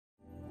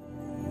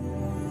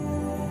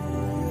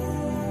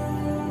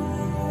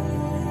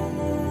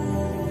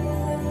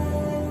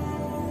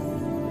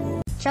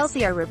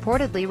Chelsea are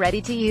reportedly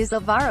ready to use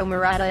Alvaro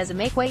Morata as a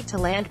makeweight to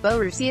land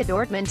Borussia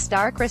Dortmund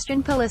star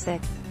Christian Pulisic.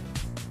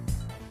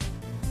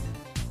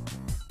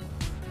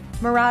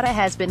 Morata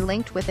has been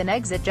linked with an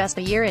exit just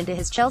a year into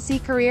his Chelsea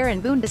career,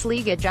 and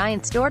Bundesliga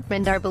giants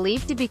Dortmund are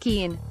believed to be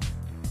keen.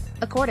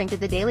 According to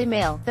the Daily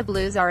Mail, the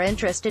Blues are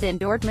interested in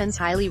Dortmund's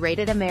highly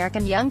rated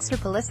American youngster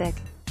Pulisic,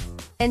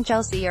 and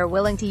Chelsea are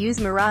willing to use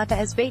Morata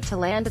as bait to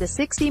land the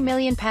 £60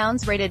 million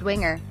rated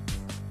winger.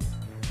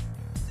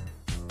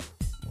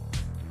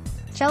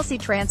 Chelsea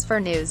transfer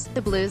news: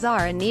 the Blues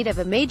are in need of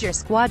a major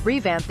squad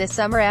revamp this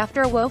summer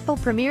after a woeful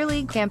Premier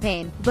League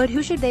campaign, but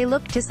who should they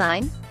look to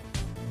sign?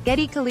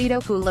 Getty.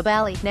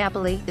 Koulibaly,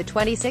 Napoli. The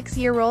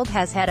 26-year-old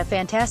has had a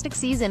fantastic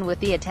season with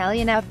the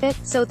Italian outfit,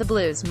 so the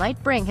Blues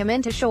might bring him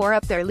in to shore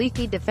up their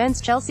leaky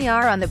defense. Chelsea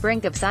are on the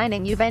brink of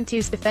signing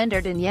Juventus defender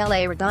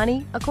Daniele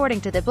Rugani,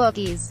 according to the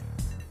bookies.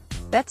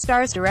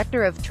 BetStar's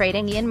director of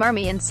trading Ian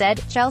Marmion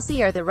said,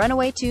 Chelsea are the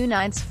runaway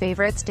 2/9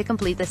 favourites to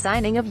complete the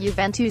signing of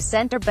Juventus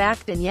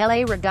centre-back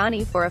Daniele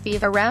Rugani for a fee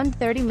of around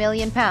 £30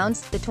 million.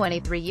 The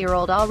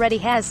 23-year-old already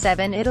has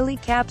 7 Italy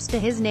caps to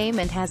his name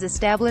and has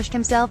established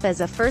himself as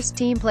a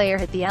first-team player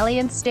at the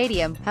Allianz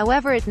Stadium.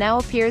 However, it now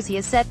appears he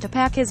is set to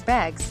pack his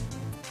bags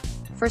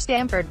for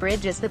Stamford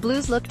Bridge as the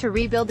Blues look to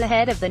rebuild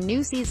ahead of the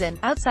new season.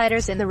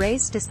 Outsiders in the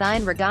race to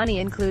sign Rugani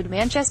include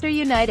Manchester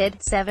United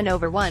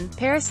 7/1,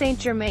 Paris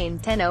Saint-Germain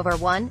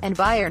 10/1, and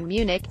Bayern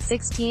Munich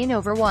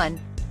 16/1.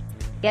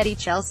 Getty.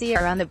 Chelsea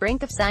are on the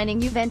brink of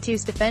signing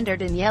Juventus defender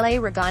Daniele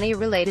Rugani.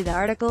 Related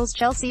articles: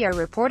 Chelsea are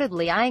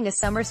reportedly eyeing a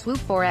summer swoop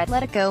for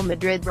Atletico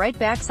Madrid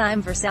right-back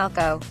Sime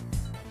Vrsaljko.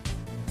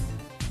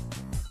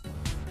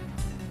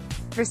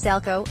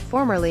 Vrsaljko,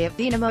 formerly of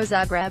Dinamo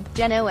Zagreb,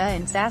 Genoa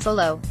and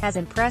Sassuolo, has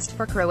impressed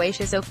for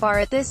Croatia so far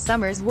at this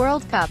summer's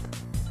World Cup.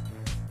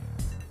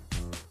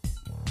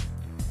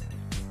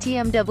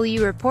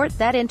 TMW report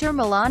that Inter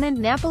Milan and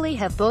Napoli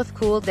have both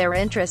cooled their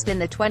interest in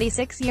the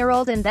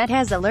 26-year-old, and that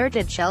has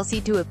alerted Chelsea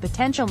to a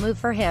potential move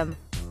for him.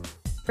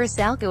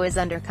 Vrsaljko is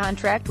under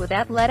contract with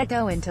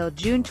Atletico until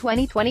June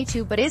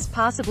 2022 but is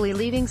possibly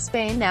leaving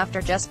Spain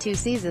after just 2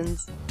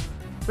 seasons.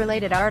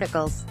 Related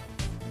articles.